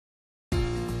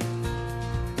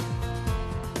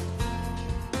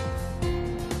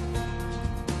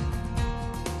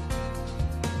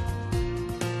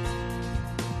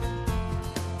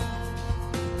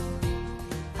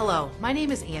Hello, my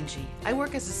name is Angie. I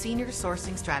work as a senior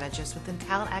sourcing strategist within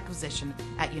talent acquisition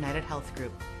at UnitedHealth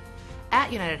Group.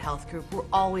 At UnitedHealth Group, we're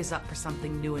always up for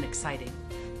something new and exciting.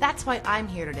 That's why I'm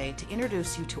here today to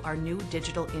introduce you to our new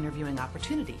digital interviewing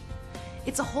opportunity.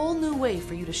 It's a whole new way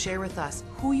for you to share with us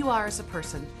who you are as a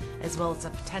person, as well as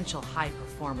a potential high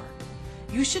performer.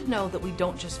 You should know that we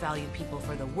don't just value people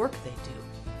for the work they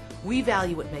do. We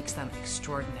value what makes them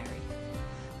extraordinary.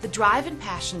 The drive and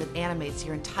passion that animates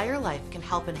your entire life can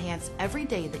help enhance every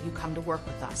day that you come to work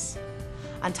with us.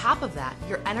 On top of that,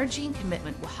 your energy and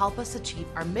commitment will help us achieve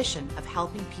our mission of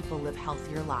helping people live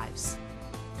healthier lives.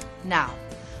 Now,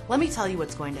 let me tell you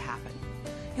what's going to happen.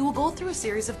 You will go through a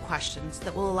series of questions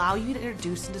that will allow you to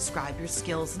introduce and describe your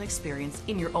skills and experience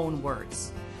in your own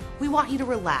words. We want you to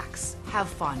relax, have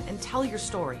fun, and tell your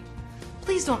story.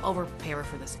 Please don't over-prepare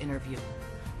for this interview.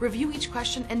 Review each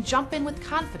question and jump in with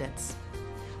confidence.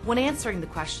 When answering the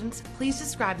questions, please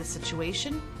describe the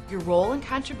situation, your role and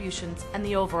contributions, and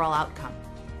the overall outcome.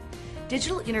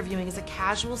 Digital interviewing is a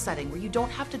casual setting where you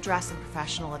don't have to dress in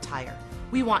professional attire.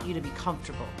 We want you to be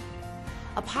comfortable.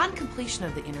 Upon completion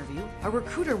of the interview, a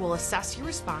recruiter will assess your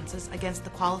responses against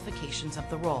the qualifications of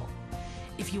the role.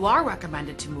 If you are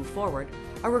recommended to move forward,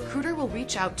 a recruiter will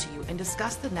reach out to you and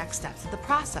discuss the next steps of the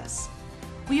process.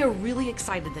 We are really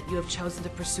excited that you have chosen to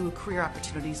pursue career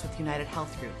opportunities with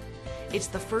UnitedHealth Group. It's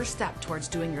the first step towards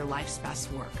doing your life's best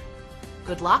work.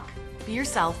 Good luck, be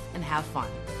yourself, and have fun.